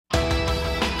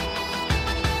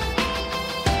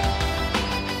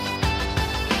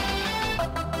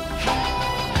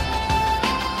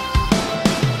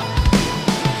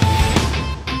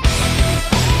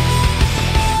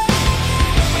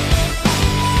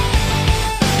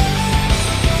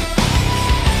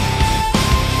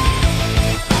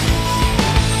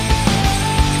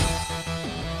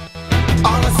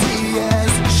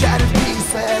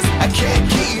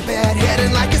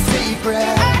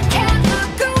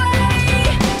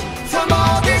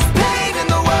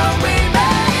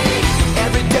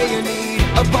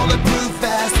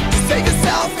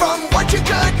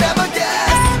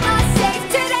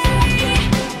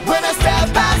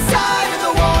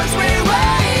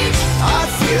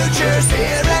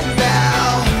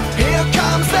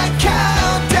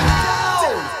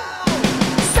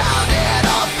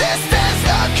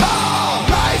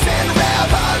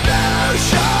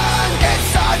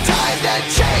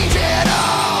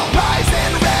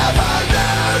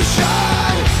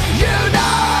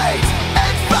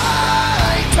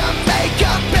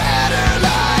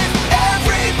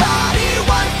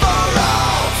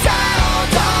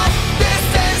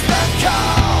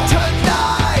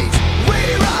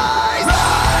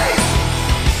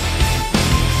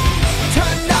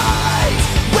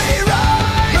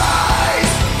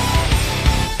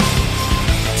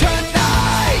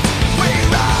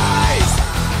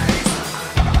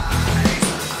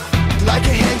like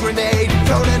a hand grenade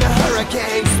thrown in a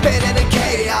hurricane, spinning in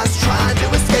chaos, trying to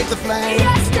escape the flame.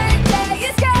 Yesterday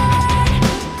is gone,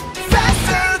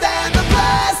 Faster than the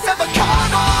blast of a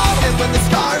carnal. And when the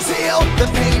scars heal, the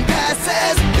pain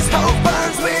passes, as hope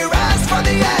burns, we